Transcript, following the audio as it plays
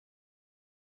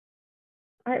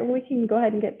All right, well, we can go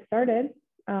ahead and get started.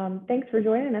 Thanks for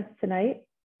joining us tonight.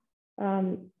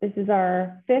 This is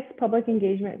our 5th public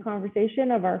engagement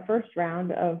conversation of our first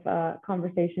round of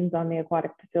conversations on the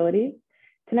aquatic facilities.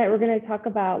 Tonight, we're going to talk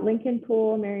about Lincoln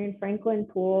Pool, Marion Franklin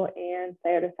Pool, and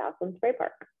Scioto Southland Spray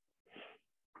Park.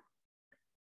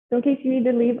 So in case you need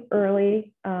to leave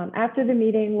early, after the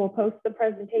meeting, we'll post the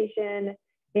presentation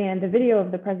and the video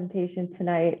of the presentation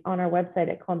tonight on our website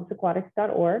at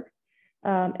columbusaquatics.org.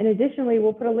 And additionally,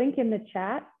 we'll put a link in the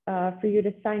chat for you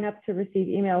to sign up to receive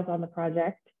emails on the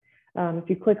project. If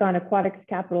you click on Aquatics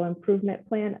Capital Improvement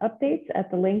Plan Updates at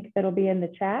the link that'll be in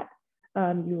the chat,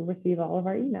 you will receive all of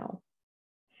our emails.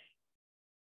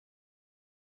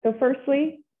 So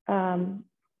firstly,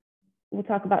 we'll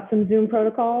talk about some Zoom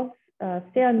protocols.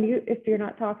 Stay on mute if you're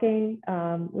not talking.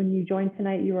 When you join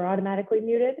tonight, you are automatically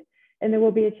muted, and there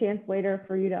will be a chance later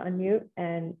for you to unmute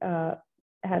and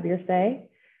have your say.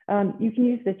 You can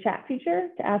use the chat feature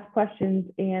to ask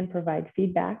questions and provide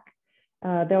feedback.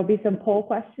 There'll be some poll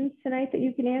questions tonight that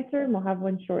you can answer, and we'll have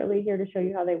one shortly here to show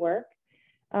you how they work.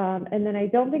 And then I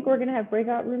don't think we're going to have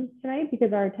breakout rooms tonight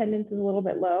because our attendance is a little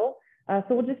bit low. So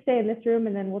we'll just stay in this room,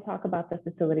 and then we'll talk about the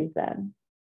facilities then.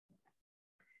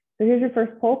 So here's your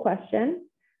first poll question.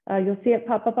 You'll see it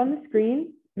pop up on the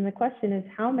screen. And the question is,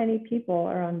 how many people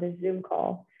are on this Zoom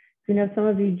call? So, some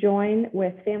of you join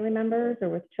with family members or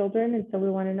with children, and so we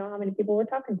want to know how many people we're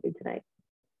talking to tonight.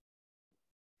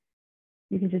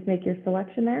 You can just make your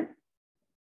selection there.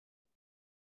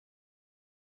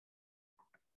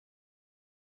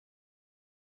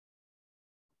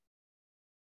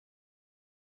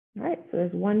 All right, so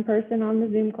there's one person on the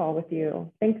Zoom call with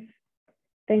you. Thanks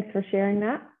for sharing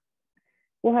that.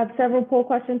 We'll have several poll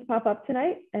questions pop up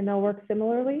tonight, and they'll work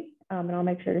similarly, and I'll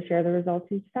make sure to share the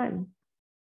results each time.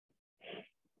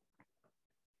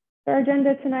 For our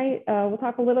agenda tonight, we'll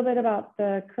talk a little bit about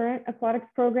the current aquatics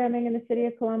programming in the city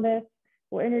of Columbus.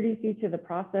 We'll introduce you to the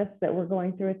process that we're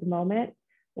going through at the moment.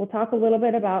 We'll talk a little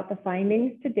bit about the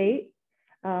findings to date.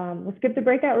 We'll skip the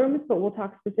breakout rooms, but we'll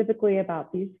talk specifically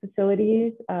about these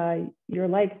facilities, your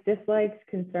likes, dislikes,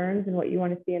 concerns, and what you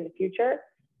want to see in the future.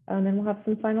 And then we'll have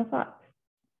some final thoughts.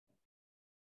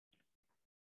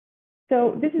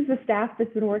 So this is the staff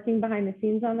that's been working behind the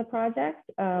scenes on the project.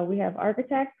 We have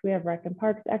architects, we have Rec and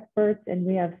Parks experts, and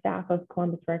we have staff of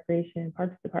Columbus Recreation and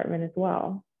Parks Department as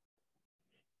well.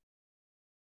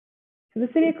 So the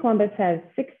city of Columbus has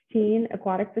 16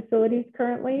 aquatic facilities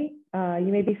currently. You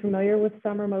may be familiar with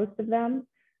some or most of them.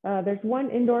 There's one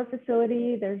indoor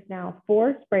facility. There's now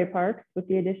 4 spray parks with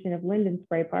the addition of Linden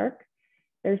Spray Park.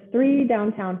 There's 3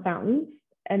 downtown fountains,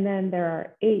 and then there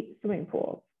are 8 swimming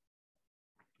pools.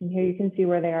 And here you can see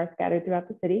where they are scattered throughout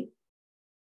the city.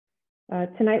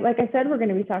 Tonight, like I said, we're going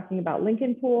to be talking about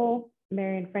Lincoln Pool,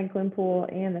 Marion Franklin Pool,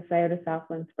 and the Scioto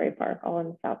Southland Spray Park, all on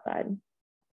the south side.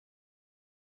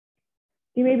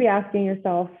 You may be asking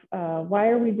yourself, why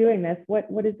are we doing this?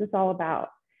 What is this all about?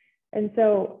 And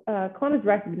so Columbus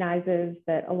recognizes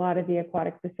that a lot of the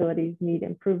aquatic facilities need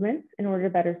improvements in order to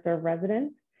better serve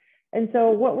residents. And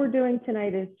so what we're doing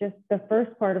tonight is just the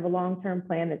first part of a long-term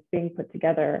plan that's being put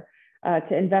together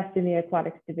to invest in the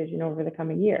aquatics division over the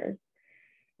coming years.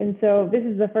 And so this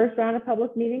is the first round of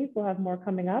public meetings. We'll have more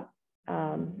coming up.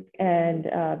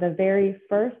 The very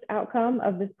first outcome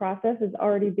of this process is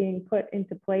already being put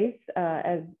into place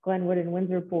as Glenwood and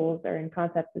Windsor pools are in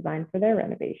concept design for their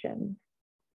renovations.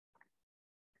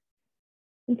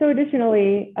 And so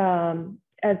additionally,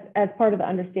 as part of the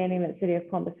understanding that City of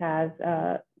Columbus has,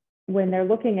 when they're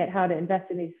looking at how to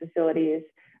invest in these facilities,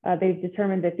 they've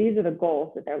determined that these are the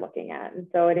goals that they're looking at. And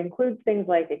so it includes things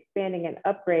like expanding and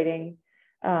upgrading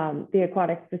the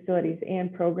aquatics facilities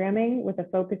and programming with a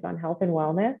focus on health and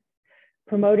wellness,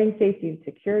 promoting safety and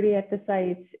security at the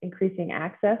sites, increasing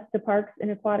access to parks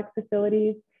and aquatic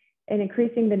facilities, and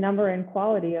increasing the number and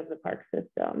quality of the park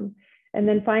system. And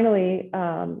then finally,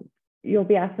 you'll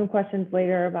be asked some questions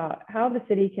later about how the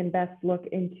city can best look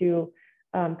into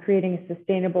creating a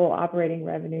sustainable operating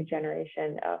revenue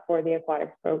generation for the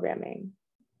aquatics programming.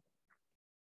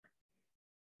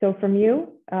 So from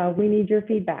you, we need your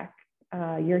feedback.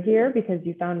 You're here because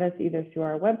you found us either through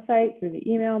our website, through the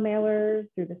email mailers,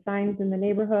 through the signs in the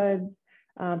neighborhoods,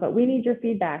 but we need your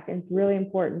feedback, and it's really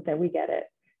important that we get it.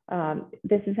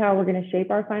 This is how we're going to shape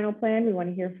our final plan. We want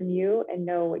to hear from you and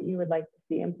know what you would like to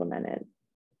see implemented.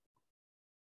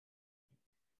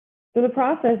 So the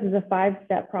process is a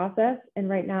 5-step process, and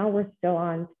right now we're still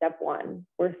on step 1.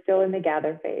 We're still in the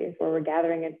gather phase where we're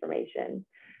gathering information.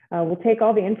 We'll take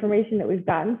all the information that we've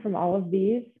gotten from all of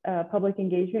these public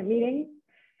engagement meetings,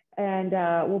 and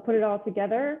we'll put it all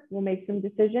together. We'll make some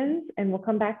decisions, and we'll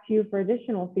come back to you for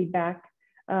additional feedback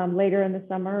later in the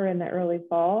summer or in the early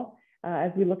fall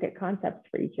as we look at concepts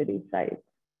for each of these sites.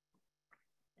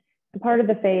 And part of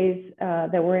the phase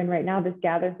that we're in right now, this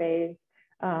gather phase,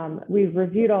 we've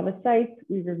reviewed all the sites,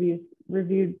 we've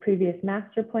reviewed previous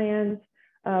master plans,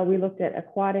 we looked at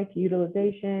aquatic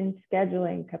utilization,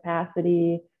 scheduling,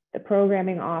 capacity, the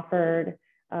programming offered,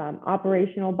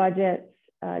 operational budgets,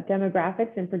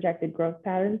 demographics and projected growth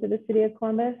patterns of the city of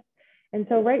Columbus. And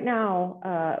so right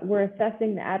now, we're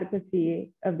assessing the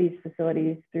adequacy of these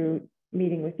facilities through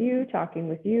meeting with you, talking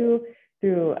with you,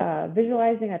 through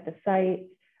visualizing at the site,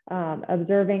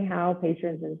 observing how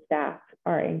patrons and staff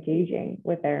are engaging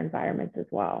with their environments as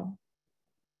well.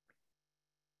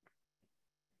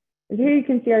 And here you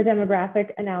can see our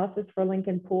demographic analysis for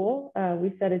Lincoln Pool.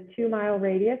 We set a 2-mile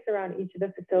radius around each of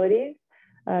the facilities.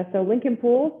 So Lincoln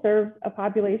Pool serves a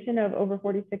population of over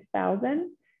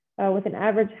 46,000 with an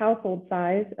average household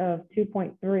size of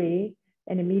 2.3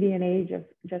 and a median age of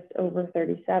just over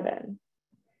 37.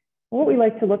 What we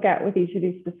like to look at with each of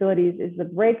these facilities is the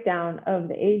breakdown of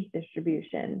the age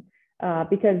distribution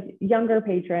because younger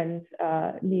patrons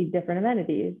need different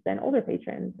amenities than older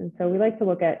patrons. And so we like to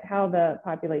look at how the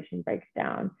population breaks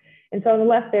down. And so on the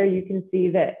left there, you can see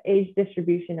the age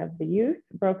distribution of the youth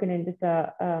broken into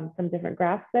some different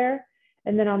graphs there.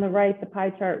 And then on the right, the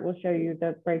pie chart will show you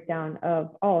the breakdown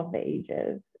of all of the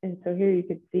ages. And so here you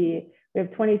could see we have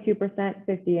 22%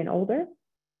 50 and older.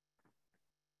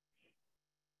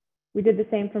 We did the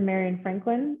same for Marion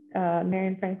Franklin.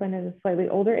 Marion Franklin is a slightly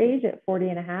older age at 40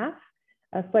 and a half,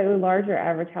 a slightly larger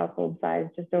average household size,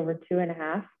 just over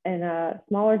 2.5, and a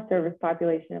smaller service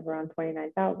population of around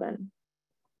 29,000.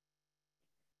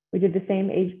 We did the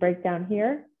same age breakdown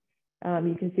here.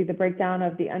 You can see the breakdown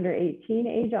of the under 18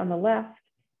 age on the left,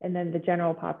 and then the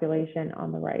general population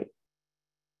on the right.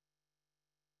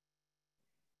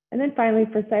 And then finally,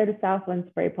 for Scioto Southland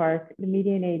Spray Park, the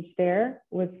median age there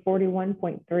was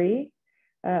 41.3.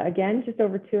 Again, just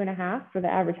over 2.5 for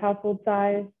the average household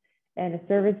size and a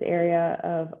service area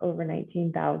of over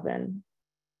 19,000.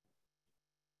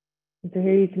 And so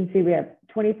here you can see we have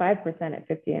 25% at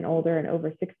 50 and older and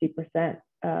over 60%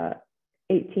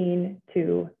 18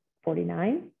 to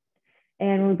 49.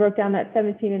 And when we broke down that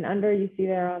 17 and under, you see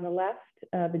there on the left,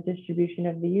 the distribution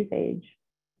of the youth age.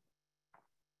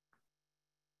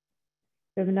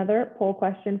 We have another poll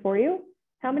question for you.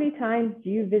 How many times do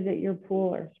you visit your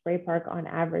pool or spray park on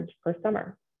average per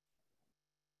summer?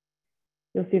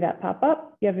 You'll see that pop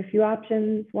up. You have a few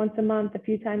options: once a month, a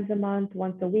few times a month,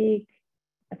 once a week,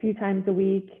 a few times a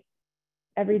week,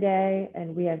 every day,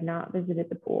 and we have not visited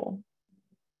the pool.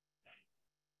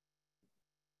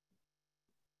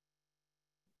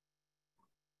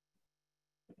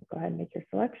 Go ahead and make your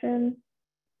selection.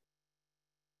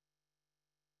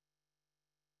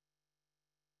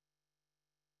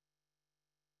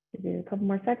 Give you a couple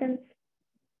more seconds.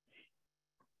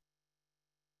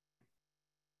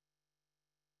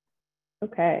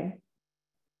 Okay.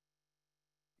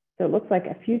 So it looks like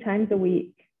a few times a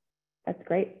week. That's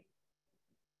great.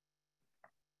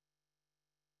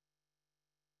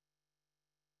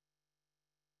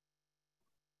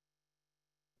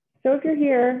 So if you're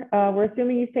here, we're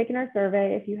assuming you've taken our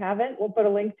survey. If you haven't, we'll put a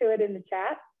link to it in the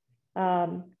chat.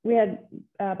 We had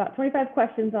about 25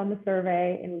 questions on the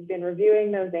survey, and we've been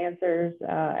reviewing those answers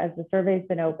as the survey's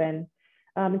been open.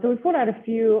 And so we pulled out a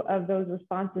few of those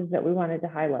responses that we wanted to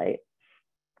highlight.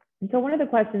 And so one of the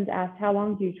questions asked, how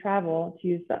long do you travel to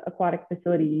use the aquatic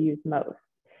facility you use most?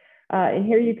 And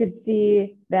here you could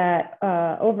see that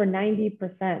over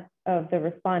 90% of the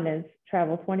respondents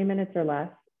travel 20 minutes or less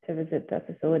to visit the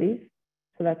facilities.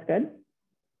 So that's good.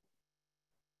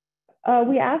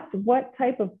 We asked what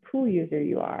type of pool user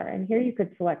you are, and here you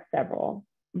could select several.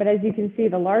 But as you can see,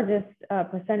 the largest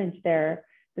percentage there,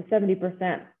 the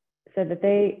 70%, said that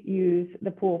they use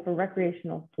the pool for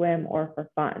recreational swim or for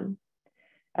fun.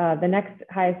 The next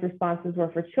highest responses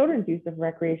were for children's use of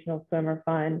recreational swim or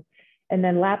fun, and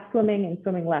then lap swimming and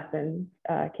swimming lessons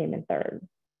came in third.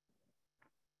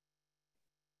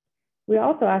 We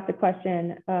also asked a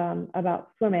question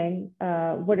about swimming.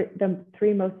 What are the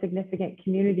 3 most significant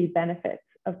community benefits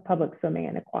of public swimming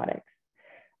and aquatics?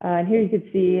 And here you could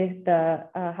see the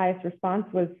highest response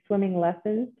was swimming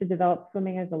lessons to develop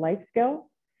swimming as a life skill.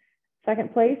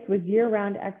 Second place was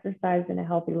year-round exercise and a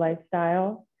healthy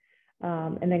lifestyle.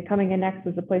 And then coming in next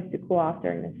was a place to cool off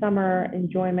during the summer,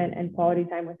 enjoyment and quality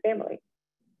time with family.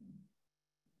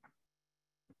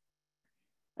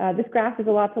 This graph is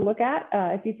a lot to look at.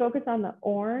 If you focus on the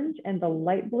orange and the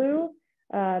light blue,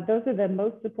 those are the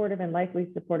most supportive and likely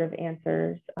supportive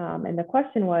answers. And the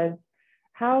question was,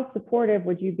 how supportive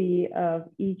would you be of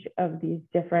each of these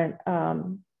different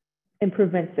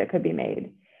improvements that could be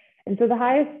made. And so the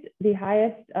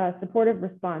highest supportive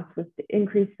response was to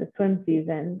increase the swim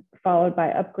season, followed by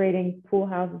upgrading pool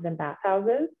houses and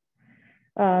bathhouses.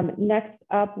 Next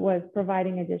up was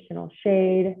providing additional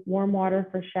shade, warm water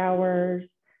for showers,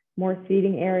 more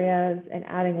seating areas, and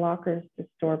adding lockers to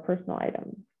store personal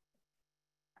items.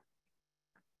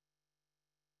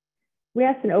 We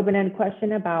asked an open-ended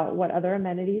question about what other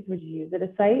amenities would you use at a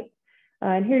site.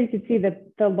 And here you can see that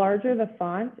the larger the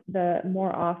font, the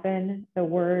more often the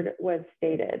word was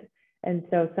stated. And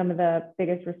so some of the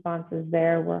biggest responses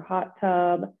there were hot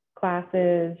tub,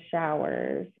 classes,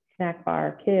 showers, snack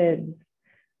bar, kids,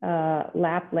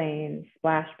 lap lanes,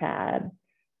 splash pad.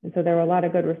 And so there were a lot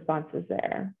of good responses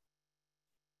there.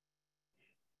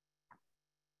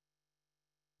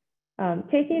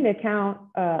 Taking into account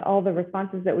all the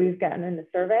responses that we've gotten in the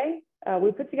survey,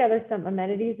 we put together some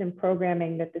amenities and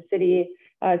programming that the city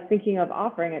is thinking of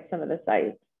offering at some of the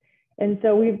sites. And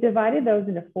so we've divided those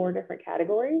into 4 different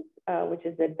categories, which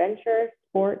is adventure,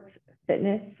 sports,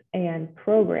 fitness, and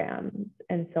programs.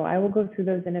 And so I will go through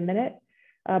those in a minute.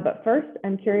 But first,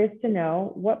 I'm curious to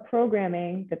know what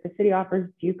programming that the city offers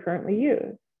do you currently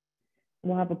use?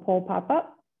 We'll have a poll pop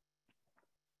up.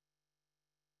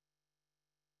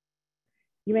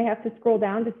 You may have to scroll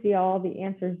down to see all the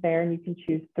answers there, and you can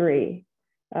choose 3.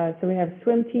 So we have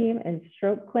swim team and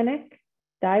stroke clinic,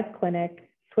 dive clinic,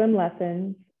 swim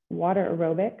lessons, water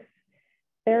aerobics,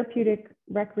 therapeutic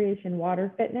recreation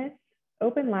water fitness,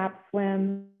 open lap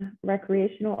swim,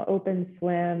 recreational open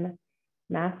swim,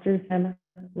 master swim,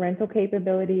 rental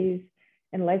capabilities,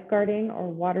 and lifeguarding or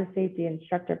water safety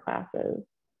instructor classes.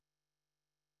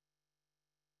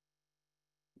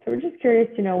 So we're just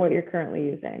curious to know what you're currently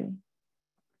using.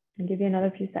 I'll give you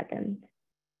another few seconds.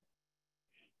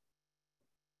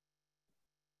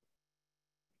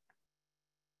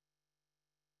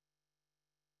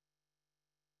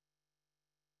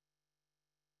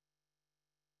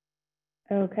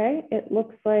 Okay, it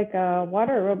looks like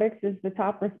water aerobics is the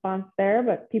top response there,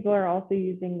 but people are also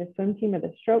using the swim team of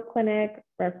the stroke clinic,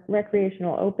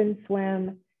 recreational open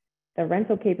swim, the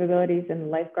rental capabilities,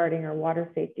 and lifeguarding or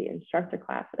water safety instructor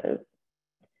classes.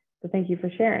 So thank you for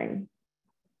sharing.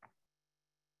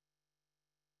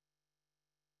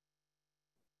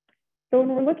 So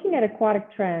when we're looking at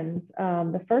aquatic trends,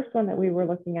 the first one that we were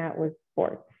looking at was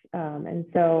sports. And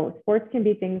so sports can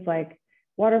be things like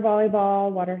water volleyball,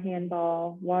 water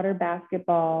handball, water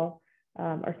basketball,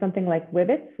 or something like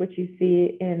Wibbits, which you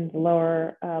see in the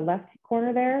lower left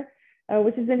corner there,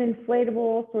 which is an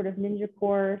inflatable sort of ninja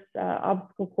course,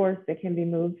 obstacle course that can be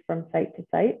moved from site to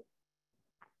site.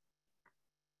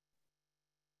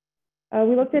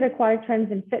 We looked at aquatic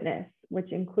trends in fitness,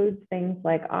 which includes things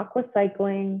like aqua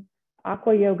cycling,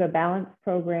 aqua yoga balance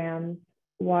programs,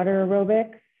 water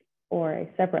aerobics, or a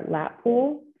separate lap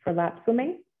pool for lap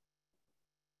swimming.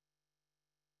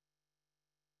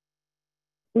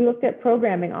 We looked at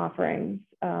programming offerings,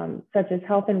 such as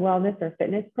health and wellness or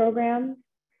fitness programs,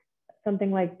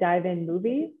 something like dive-in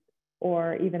movies,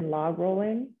 or even log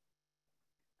rolling.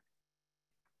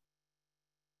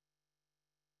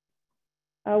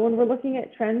 When we're looking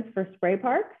at trends for spray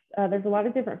parks, there's a lot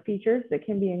of different features that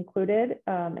can be included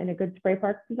in a good spray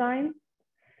park design.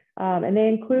 And they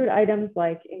include items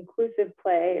like inclusive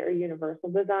play or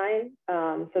universal design,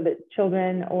 so that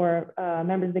children or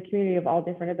members of the community of all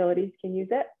different abilities can use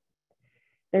it.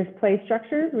 There's play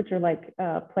structures, which are like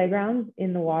playgrounds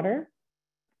in the water.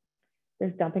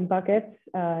 There's dumping buckets,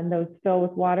 and those fill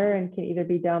with water and can either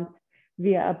be dumped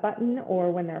via a button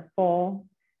or when they're full.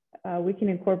 We can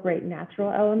incorporate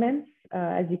natural elements,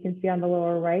 as you can see on the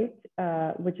lower right,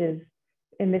 which is,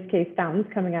 in this case, fountains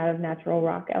coming out of natural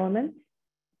rock elements.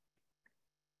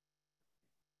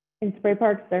 In spray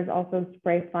parks, there's also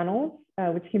spray funnels,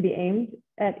 which can be aimed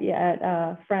at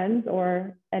friends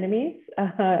or enemies.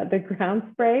 The ground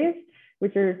sprays,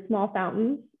 which are small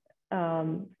fountains.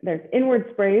 There's inward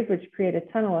sprays, which create a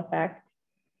tunnel effect.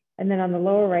 And then on the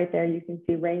lower right there, you can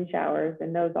see rain showers,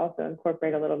 and those also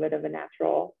incorporate a little bit of a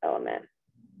natural element.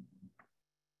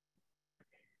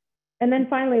 And then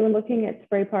finally, when looking at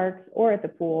spray parks or at the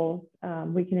pools,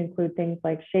 we can include things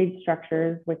like shade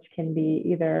structures, which can be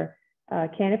either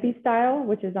canopy style,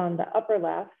 which is on the upper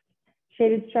left,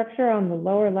 shaded structure on the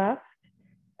lower left,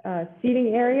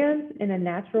 seating areas in a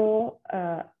natural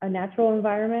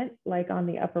environment, like on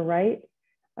the upper right,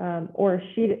 or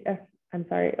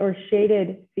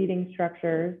shaded seating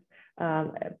structures,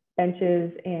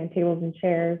 benches and tables and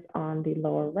chairs on the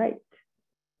lower right.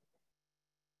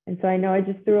 And so I know I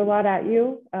just threw a lot at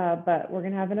you, but we're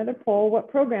gonna have another poll. What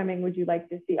programming would you like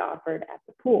to see offered at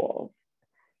the pools?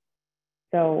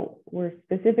 So we're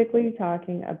specifically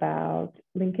talking about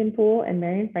Lincoln Pool and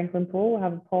Marion Franklin Pool. We'll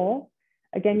have a poll.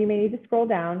 Again, you may need to scroll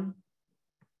down.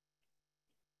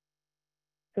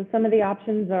 So some of the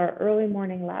options are early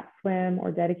morning lap swim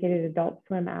or dedicated adult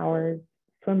swim hours,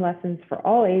 swim lessons for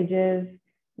all ages,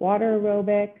 water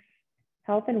aerobics,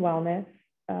 health and wellness,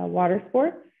 water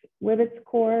sports, Wibbits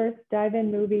course,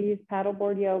 dive-in movies,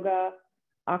 paddleboard yoga,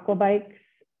 aqua bikes,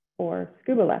 or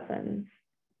scuba lessons.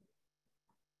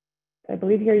 So I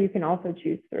believe here you can also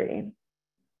choose 3.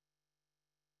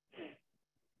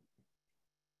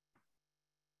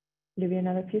 Give you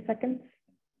another few seconds.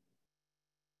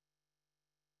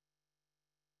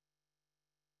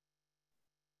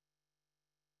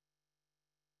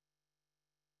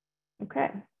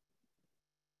 Okay.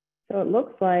 So it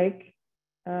looks like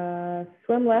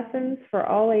swim lessons for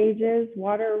all ages,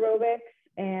 water aerobics,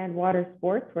 and water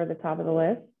sports were at the top of the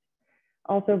list.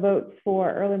 Also votes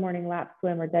for early morning lap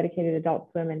swim or dedicated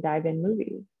adult swim and dive-in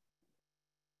movies.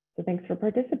 So thanks for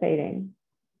participating.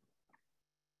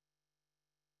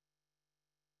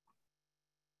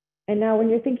 And now when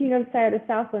you're thinking of Scioto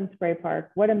Southland Spray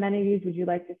Park, what amenities would you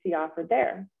like to see offered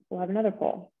there? We'll have another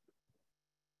poll.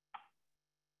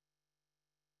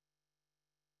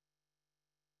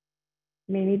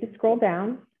 You may need to scroll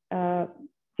down.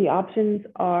 The options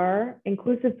are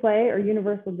inclusive play or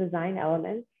universal design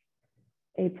elements,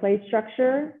 a play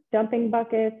structure, dumping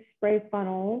buckets, spray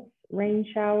funnels, rain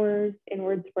showers,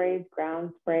 inward sprays,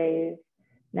 ground sprays,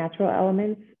 natural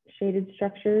elements, shaded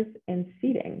structures, and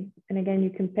seating. And again, you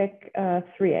can pick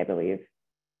 3, I believe.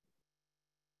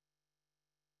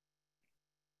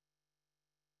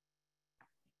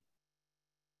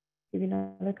 Give you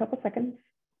another couple seconds.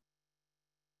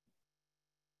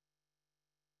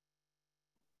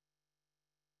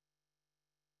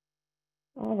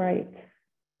 All right,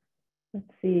 let's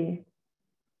see.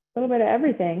 A little bit of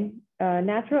everything.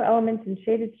 Natural elements and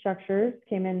shaded structures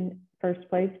came in first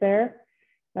place there.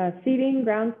 Seating,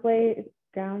 ground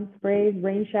sprays,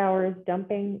 rain showers,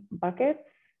 dumping buckets,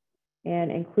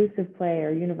 and inclusive play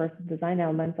or universal design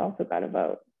elements also got a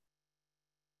vote.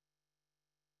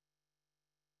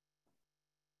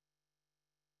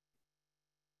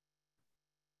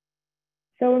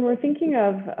 So when we're thinking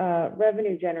of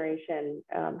revenue generation,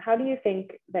 how do you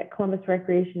think that Columbus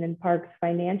Recreation and Parks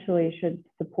financially should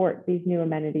support these new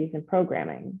amenities and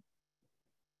programming?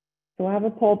 So we'll have a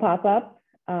poll pop up.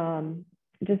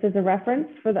 Just as a reference,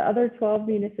 for the other 12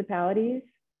 municipalities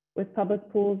with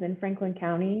public pools in Franklin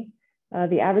County,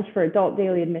 the average for adult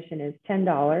daily admission is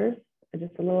 $10,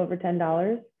 just a little over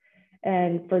 $10.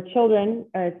 And for children,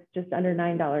 it's just under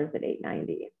 $9 at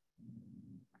 $8.90.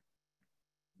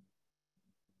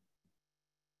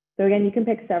 So again, you can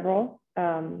pick several.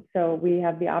 So we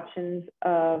have the options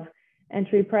of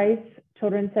entry price,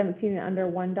 children 17 and under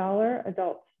 $1,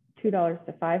 adults $2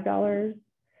 to $5,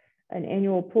 an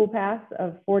annual pool pass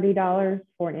of $40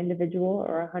 for an individual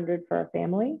or $100 for a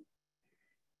family,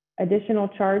 additional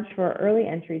charge for early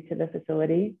entry to the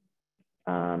facility.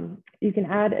 You can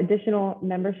add additional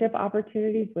membership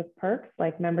opportunities with perks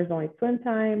like members only swim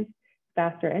times,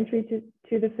 faster entry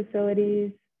to the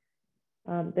facilities.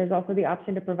 There's also the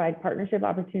option to provide partnership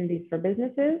opportunities for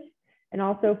businesses and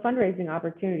also fundraising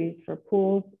opportunities for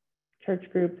pools, church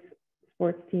groups,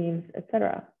 sports teams,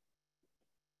 etc.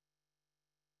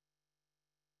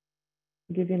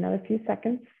 I'll give you another few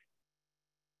seconds.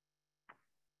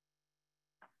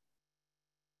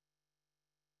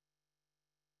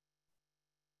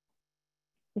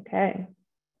 Okay.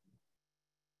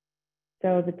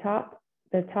 So the top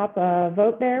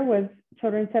vote there was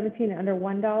children 17 and under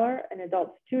 $1 and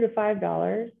adults $2 to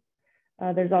 $5.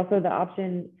 There's also the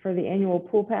option for the annual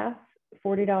pool pass,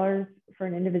 $40 for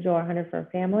an individual or $100 for a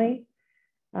family.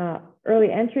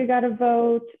 Early entry got a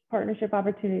vote, partnership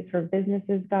opportunities for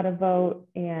businesses got a vote,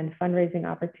 and fundraising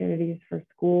opportunities for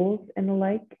schools and the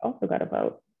like also got a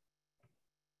vote.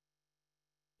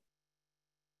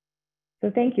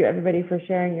 So thank you everybody for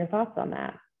sharing your thoughts on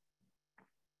that.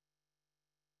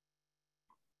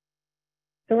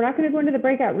 So we're not going to go into the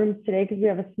breakout rooms today because we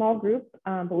have a small group,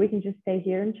 but we can just stay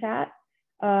here and chat.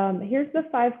 Here's the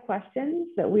 5 questions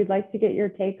that we'd like to get your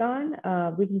take on.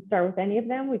 We can start with any of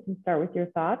them. We can start with your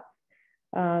thoughts.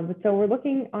 So we're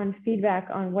looking on feedback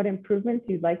on what improvements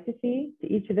you'd like to see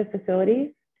to each of the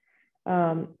facilities,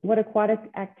 what aquatic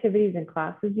activities and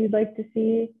classes you'd like to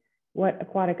see, what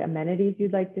aquatic amenities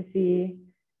you'd like to see,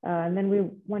 and then we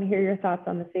want to hear your thoughts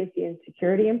on the safety and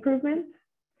security improvements.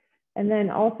 And then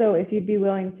also if you'd be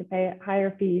willing to pay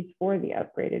higher fees for the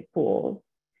upgraded pools.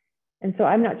 And so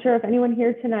I'm not sure if anyone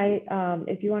here tonight,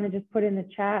 if you want to just put in the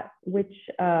chat which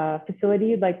facility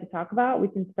you'd like to talk about, we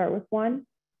can start with one.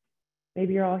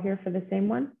 Maybe you're all here for the same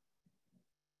one.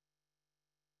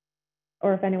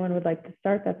 Or if anyone would like to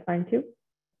start, that's fine too.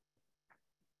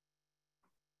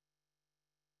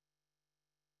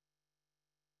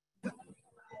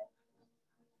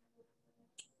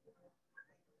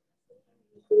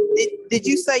 Did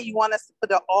you say you want us to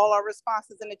put all our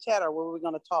responses in the chat, or were we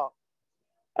going to talk?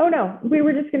 Oh no, we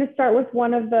were just going to start with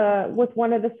one of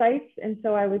the sites, and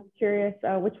so I was curious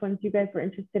which ones you guys were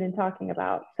interested in talking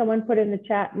about. Someone put in the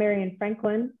chat, Marion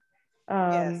Franklin.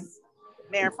 Yes,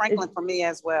 Marion Franklin for me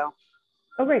as well.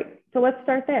 Oh great, so let's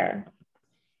start there.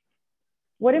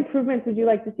 What improvements would you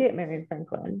like to see at Marion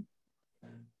Franklin?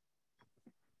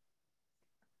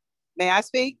 May I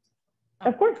speak?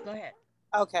 Of course. Go ahead.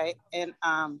 Okay, and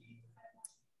I'm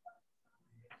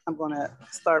going to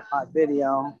start my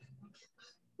video.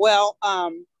 Well,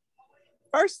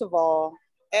 first of all,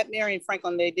 at Marion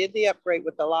Franklin, they did the upgrade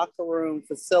with the locker room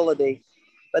facility,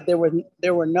 but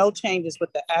there were no changes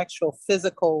with the actual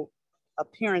physical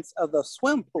appearance of the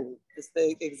swim pool. It's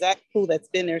the exact pool that's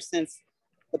been there since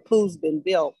the pool's been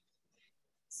built.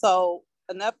 So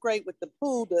an upgrade with the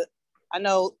pool, I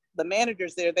know the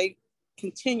managers there, they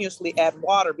continuously add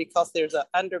water because there's an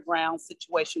underground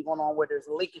situation going on where there's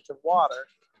a leakage of water.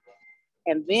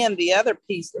 And then the other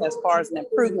piece, as far as an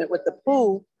improvement with the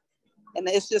pool, and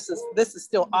it's just this is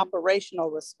still operational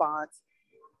response.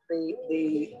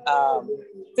 The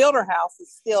filter house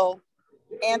is still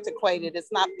antiquated.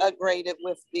 It's not upgraded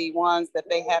with the ones that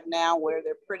they have now, where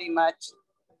they're pretty much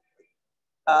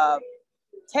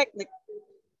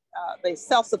they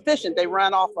self-sufficient. They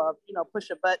run off of, push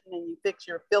a button and you fix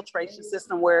your filtration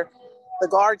system, where the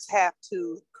guards have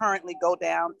to currently go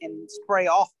down and spray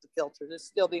off the filters. It's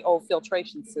still the old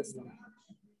filtration system.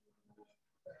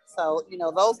 So,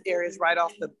 those areas right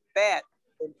off the bat,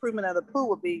 the improvement of the pool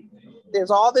would be, there's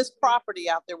all this property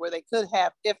out there where they could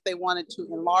have, if they wanted to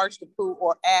enlarge the pool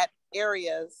or add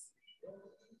areas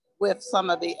with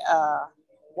some of the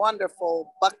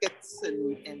wonderful buckets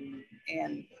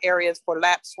and areas for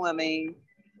lap swimming.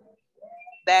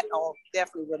 That all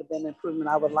definitely would have been an improvement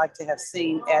I would like to have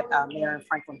seen at Marion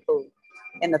Franklin Pool.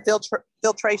 And the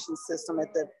filtration system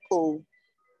at the pool,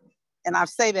 and I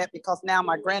say that because now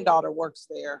my granddaughter works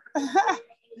there.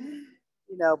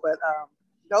 But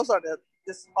those are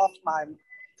just off my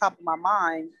top of my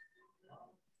mind,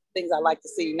 things I like to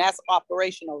see, and that's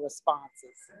operational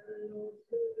responses.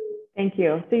 Thank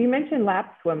you. So you mentioned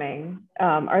lap swimming.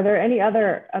 Are there any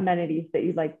other amenities that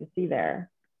you'd like to see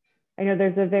there? I know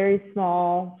there's a very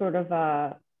small sort of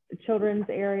children's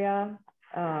area.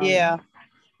 Yeah.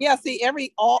 See,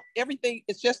 everything,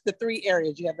 it's just the three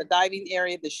areas. You have the diving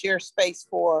area, the share space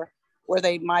for where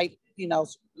they might,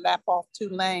 mark off 2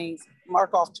 lanes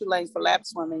for lap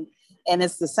swimming. And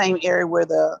it's the same area where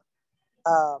the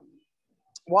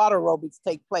water aerobics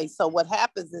take place. So what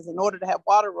happens is, in order to have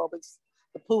water aerobics,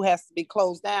 the pool has to be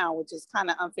closed down, which is kind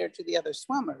of unfair to the other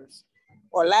swimmers.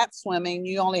 Or lap swimming,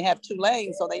 you only have 2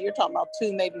 lanes. So that you're talking about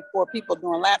 2, maybe 4 people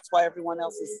doing laps while everyone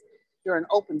else is during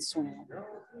open swim.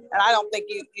 And I don't think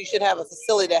you should have a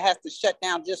facility that has to shut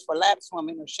down just for lap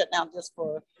swimming, or shut down just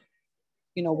for,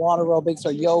 water aerobics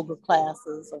or yoga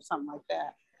classes or something like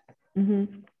that.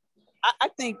 Mm-hmm. I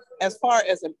think as far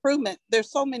as improvement,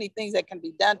 there's so many things that can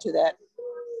be done to that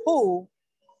pool.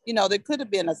 There could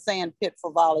have been a sand pit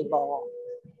for volleyball.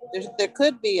 There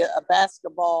could be a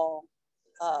basketball,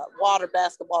 water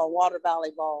basketball, water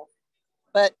volleyball.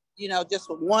 But, just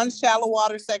with 1 shallow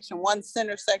water section, 1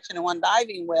 center section, and 1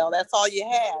 diving well, that's all you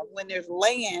have when there's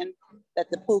land that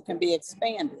the pool can be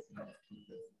expanded.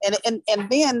 And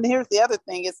then here's the other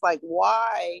thing. It's like,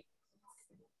 why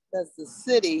does the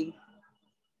city,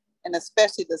 and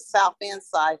especially the South End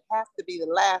side, have to be the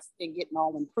last in getting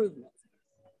all improvements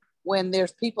when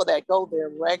there's people that go there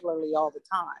regularly all the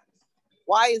time?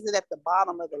 Why is it at the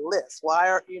bottom of the list?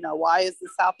 Why is the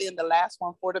South End the last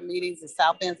one for the meetings? The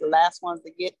South End's the last ones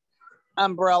to get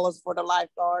umbrellas for the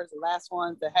lifeguards, the last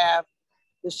ones to have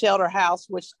the shelter house,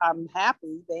 which I'm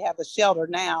happy they have a shelter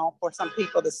now for some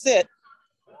people to sit.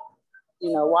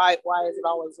 Why is it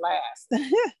always last?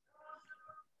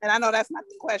 And I know that's not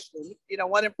the question.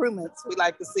 What improvements we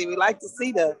like to see? We like to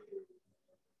see the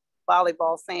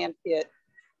volleyball sand pit.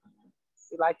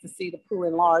 We like to see the pool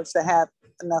enlarged to have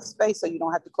enough space so you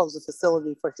don't have to close the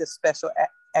facility for just special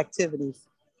activities.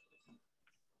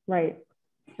 Right.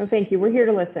 Well, thank you. We're here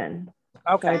to listen.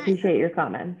 Okay. So I appreciate your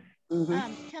comments.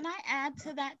 Mm-hmm. Can I add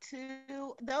to that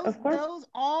too?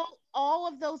 All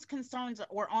of those concerns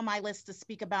were on my list to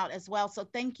speak about as well. So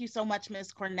thank you so much,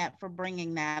 Ms. Cornett, for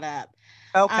bringing that up.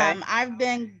 Okay. I've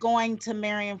been going to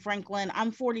Marion Franklin.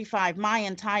 I'm 45 my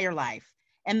entire life,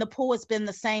 and the pool has been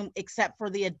the same except for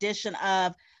the addition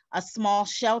of a small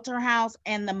shelter house,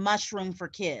 and the mushroom for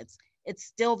kids. It's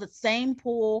still the same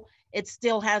pool. It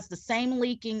still has the same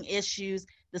leaking issues,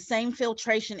 the same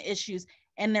filtration issues,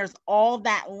 and there's all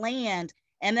that land.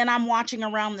 And then I'm watching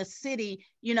around the city,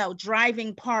 you know,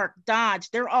 Driving Park, Dodge,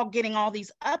 they're all getting all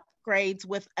these upgrades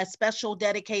with a special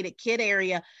dedicated kid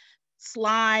area,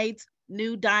 slides,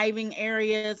 new diving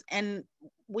areas. And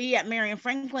we at Marion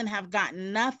Franklin have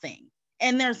gotten nothing.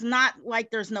 And there's not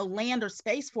like there's no land or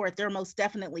space for it. There most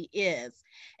definitely is.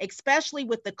 Especially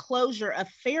with the closure of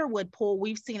Fairwood Pool,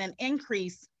 we've seen an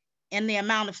increase in the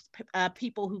amount of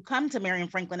people who come to Marion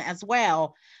Franklin as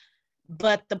well.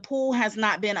 But the pool has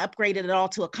not been upgraded at all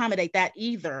to accommodate that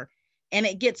either. And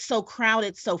it gets so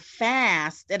crowded so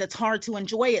fast that it's hard to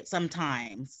enjoy it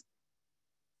sometimes.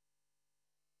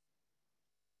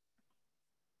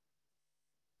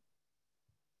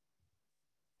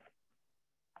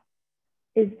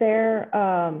 Is there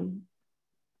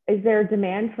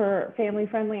demand for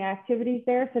family-friendly activities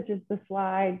there, such as the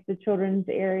slides, the children's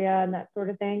area, and that sort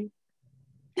of thing?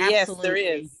 Yes, Absolutely. there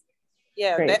is.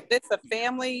 Yeah, that's a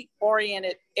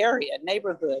family-oriented area,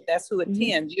 neighborhood. That's who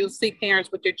attends. You'll see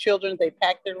parents with their children, they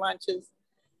pack their lunches,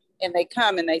 and they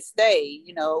come and they stay.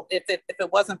 You know, if it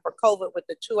wasn't for COVID with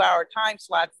the 2-hour time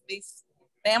slots, these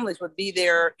families would be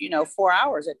there, you know, 4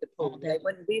 hours at the pool. They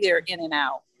wouldn't be there in and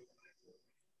out.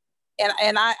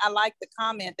 And I like the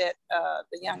comment that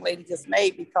the young lady just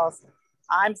made, because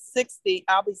I'm 60,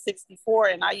 I'll be 64,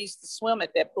 and I used to swim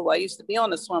at that pool. I used to be on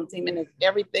the swim team, and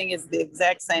everything is the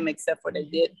exact same, except for they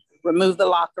did remove the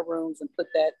locker rooms and put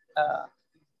that,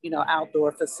 you know,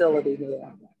 outdoor facility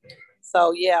there.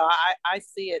 So yeah, I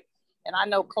see it. And I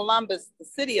know Columbus, the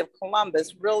city of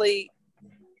Columbus really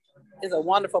is a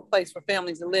wonderful place for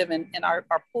families to live in. And our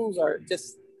pools are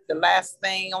just the last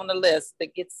thing on the list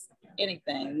that gets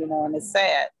anything, you know, and it's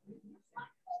sad.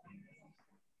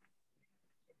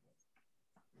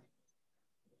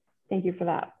 Thank you for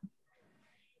that.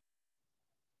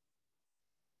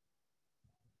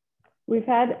 We've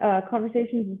had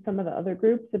conversations with some of the other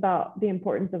groups about the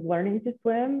importance of learning to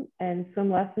swim and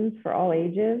swim lessons for all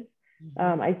ages.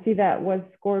 I see that was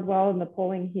scored well in the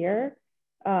polling here.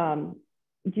 Do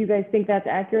you guys think that's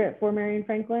accurate for Marion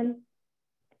Franklin?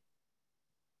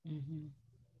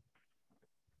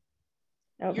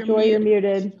 Oh, Joy, you're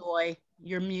muted. Joy,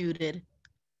 you're muted.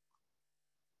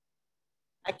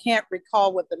 I can't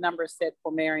recall what the number said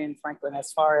for Marion Franklin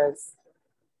as far as.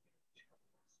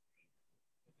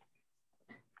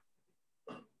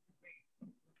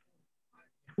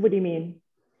 What do you mean?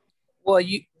 Well,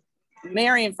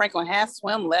 Marion Franklin has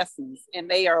swim lessons, and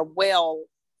they are well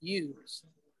used.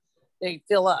 They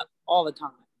fill up all the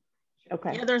time.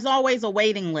 Okay. Yeah, there's always a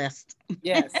waiting list.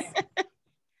 Yes.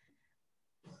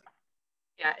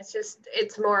 Yeah,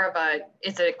 it's more of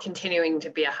it's a continuing to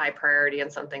be a high priority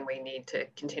and something we need to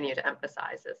continue to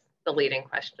emphasize is the leading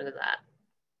question to that.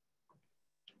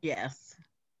 Yes.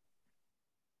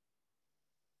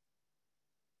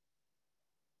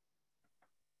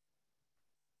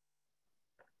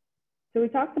 So we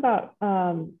talked about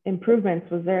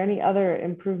improvements. Was there any other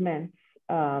improvements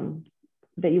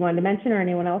that you wanted to mention, or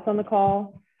anyone else on the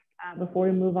call before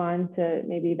we move on to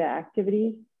maybe the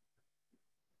activities?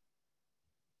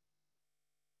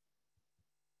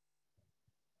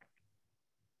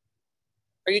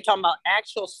 Are you talking about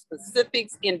actual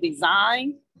specifics in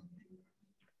design?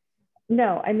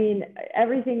 No, I mean,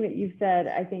 everything that you said,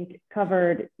 I think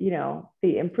covered, you know,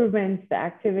 the improvements, the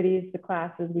activities, the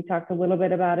classes. We talked a little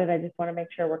bit about it. I just want to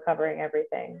make sure we're covering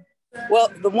everything.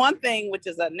 Well, the one thing which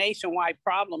is a nationwide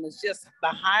problem is just the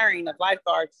hiring of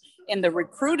lifeguards and the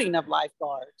recruiting of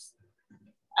lifeguards.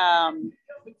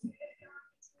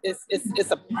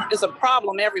 It's a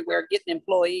problem everywhere getting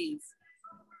employees.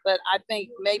 But I think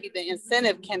maybe the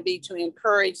incentive can be to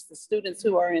encourage the students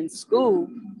who are in school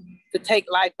to take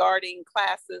lifeguarding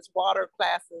classes, water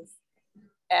classes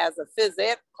as a phys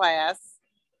ed class,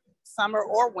 summer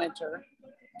or winter,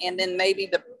 and then maybe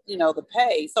the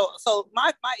pay. So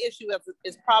my issue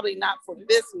is probably not for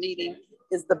this meeting,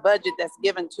 is the budget that's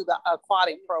given to the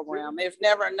aquatic program. There's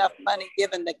never enough money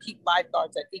given to keep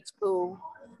lifeguards at each pool,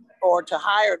 or to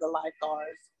hire the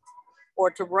lifeguards, or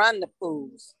to run the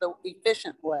pools the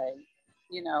efficient way.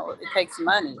 You know, it takes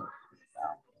money. So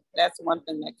that's one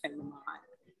thing that came to mind.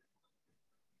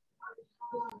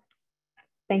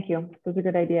 Thank you. Those are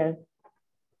good ideas.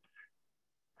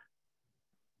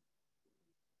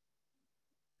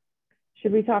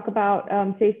 Should we talk about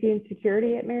safety and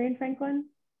security at Marion Franklin?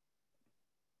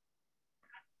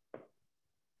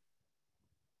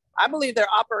 I believe they're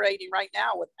operating right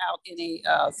now without any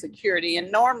security. And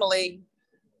normally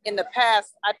in the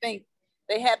past, I think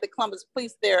they had the Columbus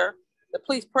Police there the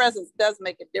police presence does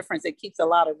make a difference. It keeps a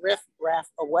lot of riff-raff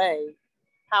away.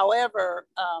 However,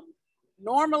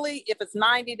 normally if it's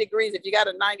 90 degrees, if you got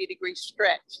a 90-degree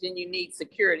stretch, then you need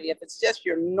security. If it's just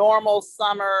your normal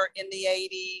summer in the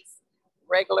 80s,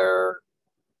 regular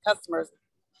customers,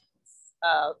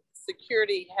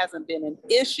 security hasn't been an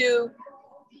issue,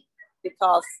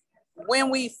 because when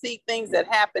we see things that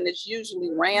happen, it's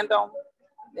usually random.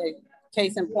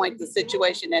 Case in point, the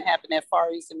situation that happened at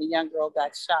Far East and the young girl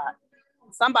got shot.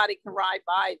 Somebody can ride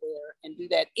by there and do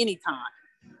that anytime.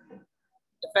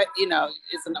 In fact, you know,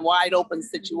 it's a wide open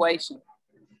situation.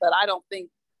 But I don't think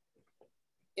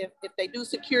if they do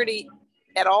security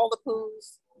at all the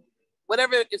pools,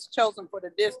 whatever is chosen for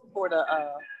the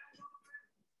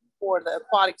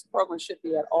aquatics program should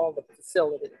be at all the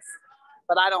facilities.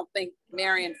 But I don't think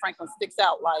Marion Franklin sticks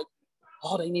out like,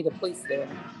 oh, they need a police there.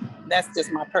 That's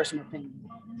just my personal opinion.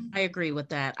 I agree with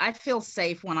that. I feel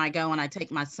safe when I go and I take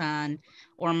my son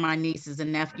or my nieces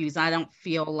and nephews. I don't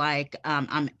feel like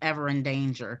I'm ever in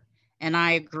danger. And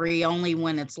I agree, only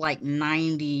when it's like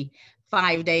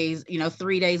 95 days, you know,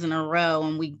 3 days in a row,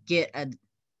 and we get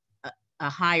a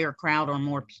higher crowd or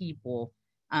more people,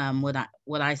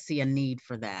 would I see a need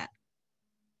for that.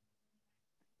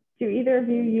 Do either of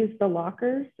you use the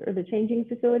lockers or the changing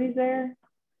facilities there?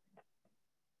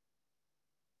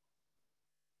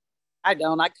 I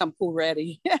don't. I come pool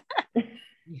ready.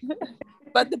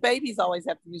 But the babies always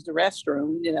have to use the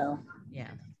restroom, you know.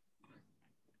 Yeah.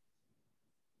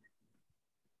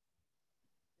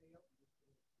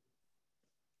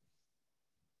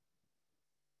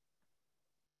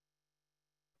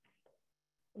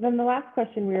 Then the last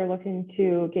question we were looking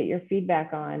to get your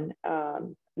feedback on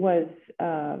was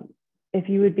if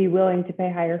you would be willing to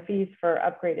pay higher fees for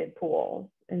upgraded pools.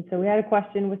 And so we had a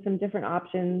question with some different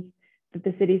options that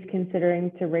the city's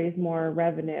considering to raise more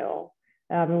revenue.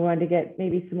 And we wanted to get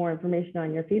maybe some more information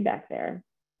on your feedback there.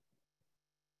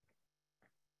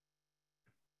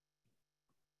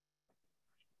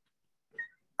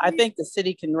 I think the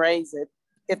city can raise it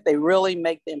if they really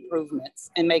make the improvements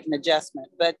and make an adjustment.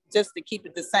 But just to keep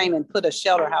it the same and put a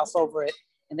shelter house over it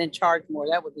and then charge more,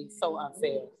 that would be so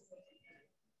unfair.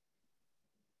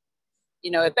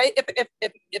 You know,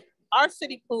 if our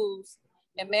city pools,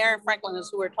 and Marion Franklin is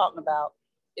who we're talking about,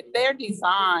 if they're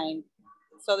designed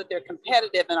so that they're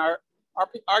competitive in our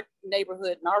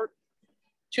neighborhood, and our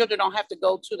children don't have to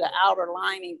go to the outer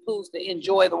lining pools to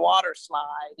enjoy the water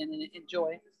slide and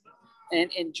enjoy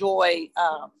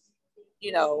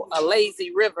you know, a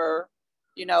lazy river,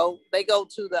 you know, they go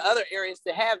to the other areas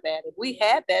to have that. If we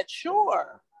had that,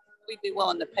 sure, we'd be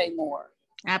willing to pay more.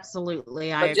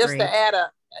 Absolutely, I agree. But just to add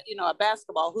a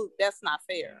basketball hoop, that's not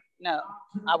fair. No,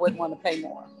 I wouldn't want to pay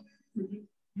more.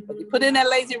 But you put in that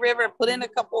lazy river, put in a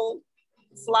couple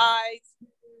slides,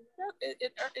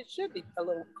 it should be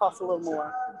cost a little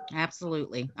more.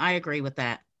 Absolutely, I agree with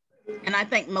that. And I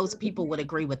think most people would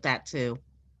agree with that too.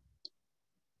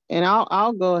 And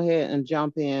I'll go ahead and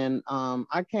jump in.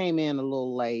 I came in a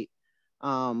little late,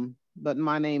 but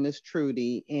my name is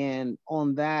Trudy. And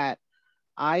on that,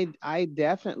 I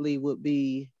definitely would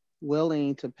be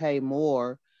willing to pay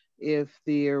more if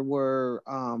there were,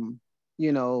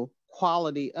 you know,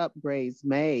 quality upgrades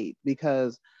made,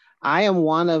 because I am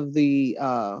one of the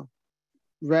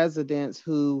residents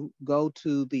who go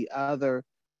to the other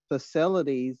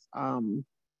facilities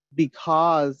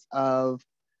because of,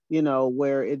 you know,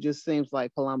 where it just seems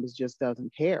like Columbus just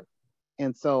doesn't care.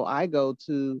 And so I go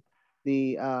to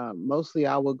the, mostly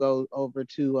I will go over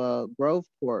to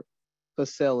Groveport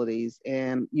facilities,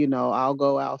 and, you know, I'll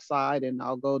go outside and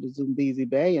I'll go to Zambezi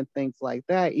Bay and things like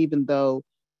that, even though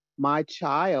my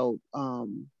child,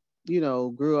 you know,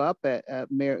 grew up at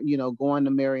you know, going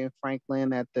to Marion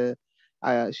Franklin at the,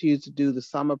 she used to do the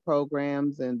summer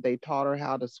programs and they taught her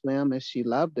how to swim and she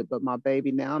loved it. But my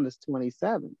baby now is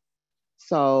 27.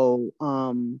 So,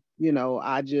 you know,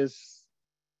 I just,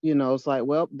 you know, it's like,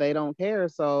 well, they don't care.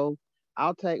 So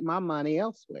I'll take my money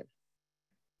elsewhere.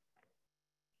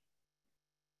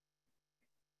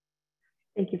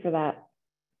 Thank you for that.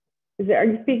 Are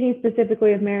you speaking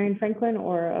specifically of Marion Franklin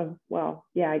or of, well,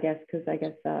 yeah, I guess, because I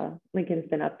guess Lincoln's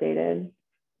been updated.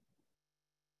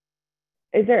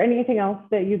 Is there anything else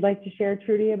that you'd like to share,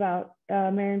 Trudy, about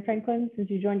Marion Franklin since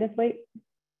you joined us late?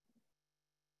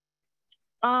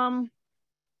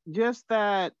 Just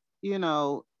that, you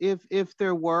know, if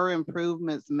there were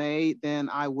improvements made, then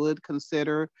I would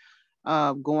consider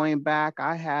going back.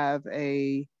 I have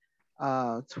a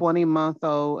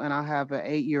 20-month-old and I have an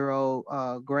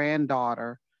 8-year-old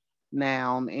granddaughter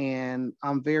now, and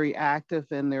I'm very active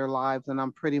in their lives, and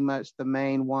I'm pretty much the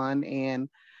main one. And,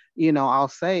 you know, I'll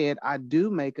say it, I do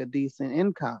make a decent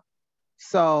income.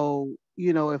 So,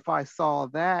 you know, if I saw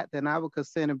that, then I would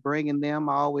consider bringing them.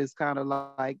 I always kind of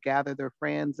like gather their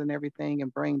friends and everything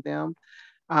and bring them.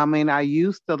 I mean, I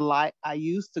used to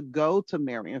go to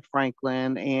Marion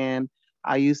Franklin, and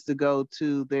I used to go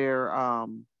to their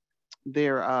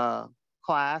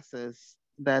classes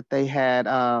that they had.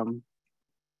 I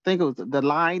think it was the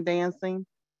line dancing.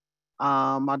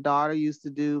 My daughter used to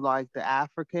do like the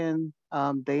African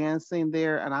dancing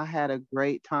there, and I had a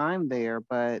great time there.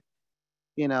 But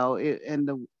you know, and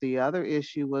the other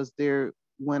issue was there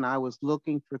when I was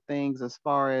looking for things as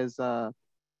far as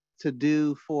to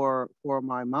do for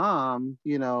my mom.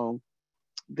 You know,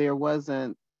 there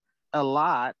wasn't a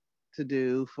lot to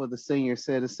do for the senior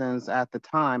citizens at the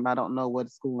time. I don't know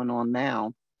what's going on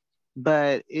now,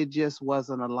 but it just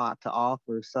wasn't a lot to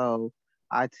offer. So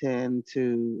I tend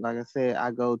to, like I said,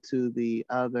 I go to the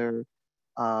other,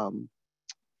 um,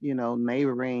 you know,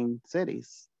 neighboring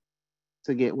cities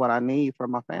to get what I need for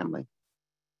my family.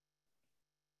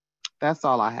 That's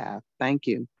all I have. Thank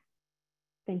you.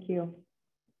 Thank you.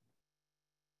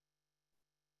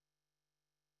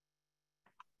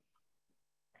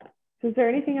 So is there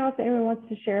anything else that anyone wants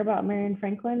to share about Marion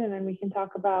Franklin, and then we can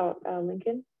talk about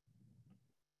Lincoln?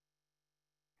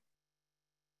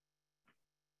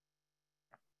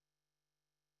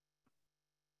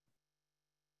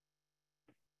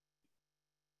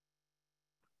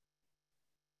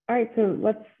 All right, so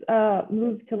let's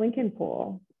move to Lincoln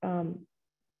Pool.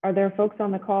 Are there folks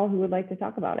on the call who would like to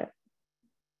talk about it?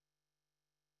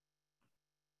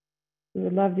 We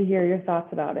would love to hear your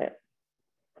thoughts about it.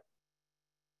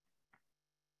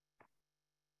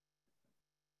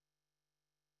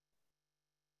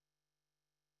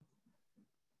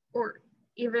 Or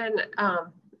even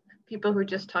people who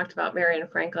just talked about Marion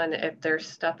Franklin, if there's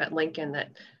stuff at Lincoln that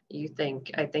you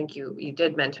think, I think you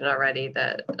did mention already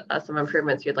that some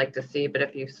improvements you'd like to see, but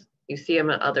if you see them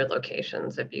at other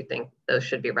locations, if you think those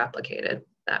should be replicated,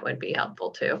 that would be helpful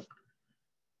too.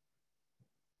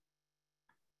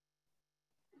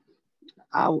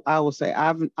 I will say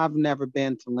I've never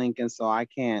been to Lincoln, so I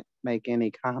can't make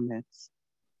any comments.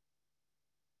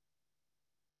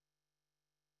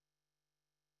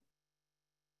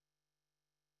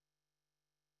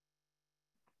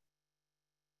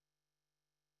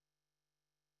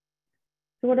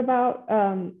 So what about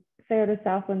Scioto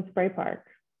Southland Spray Park?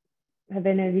 Have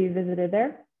any of you visited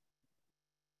there?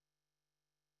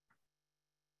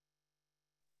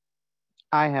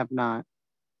 I have not.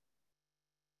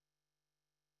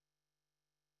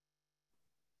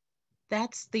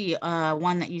 That's the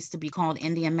one that used to be called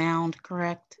Indian Mound,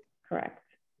 correct? Correct.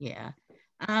 Yeah.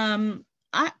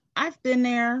 I've been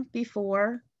there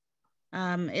before.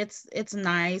 It's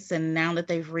nice, and now that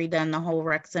they've redone the whole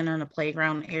rec center and the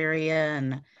playground area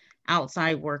and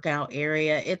outside workout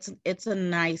area, it's a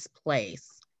nice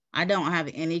place. I don't have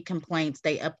any complaints.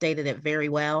 They updated it very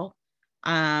well.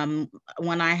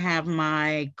 When I have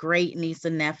my great niece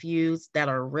and nephews that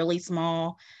are really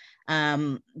small,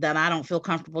 that I don't feel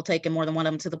comfortable taking more than one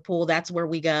of them to the pool, that's where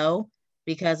we go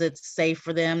because it's safe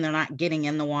for them. They're not getting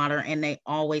in the water, and they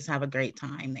always have a great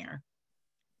time there.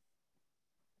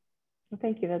 Well,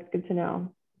 thank you. That's good to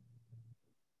know.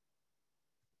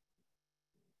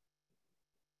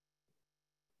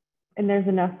 And there's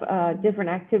enough different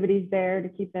activities there to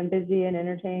keep them busy and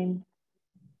entertained.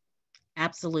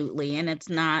 Absolutely. And it's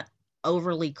not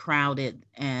overly crowded.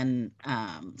 And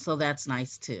so that's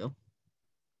nice too.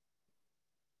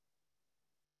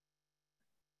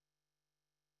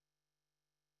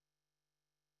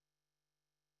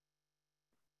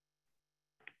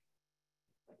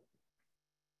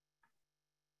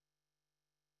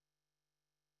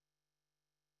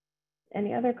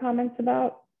 Any other comments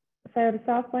about Scioto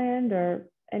Southland or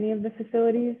any of the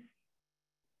facilities?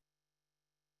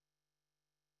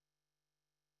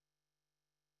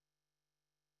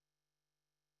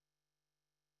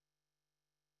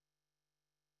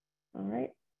 All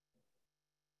right.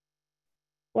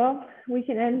 Well, we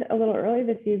can end a little early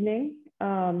this evening.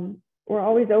 We're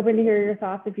always open to hear your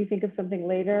thoughts if you think of something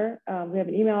later. We have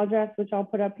an email address, which I'll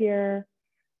put up here.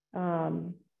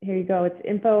 Here you go. It's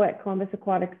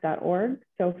info@columbusaquatics.org.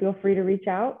 So feel free to reach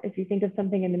out if you think of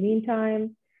something in the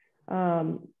meantime.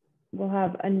 We'll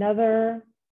have another,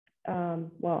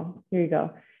 well, here you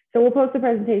go. So we'll post the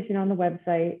presentation on the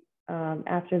website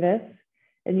after this,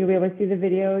 and you'll be able to see the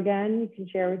video again. You can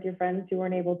share with your friends who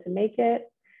weren't able to make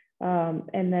it.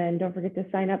 And then don't forget to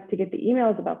sign up to get the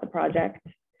emails about the project.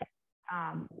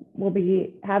 We'll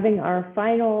be having our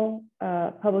final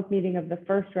public meeting of the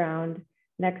first round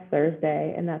next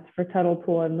Thursday, and that's for Tuttle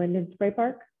Pool and Linden Spray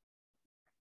Park.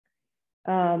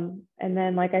 And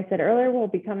then, like I said earlier, we'll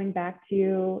be coming back to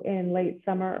you in late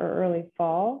summer or early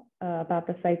fall about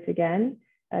the sites again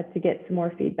to get some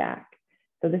more feedback.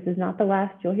 So this is not the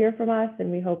last you'll hear from us,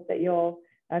 and we hope that you'll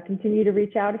continue to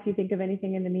reach out if you think of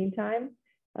anything in the meantime.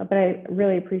 But I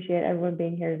really appreciate everyone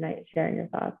being here tonight and sharing your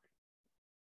thoughts.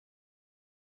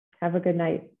 Have a good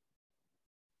night.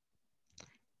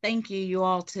 Thank you, you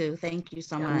all too. Thank you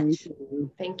so much.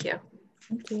 Thank you.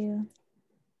 Thank you.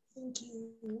 Thank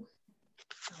you.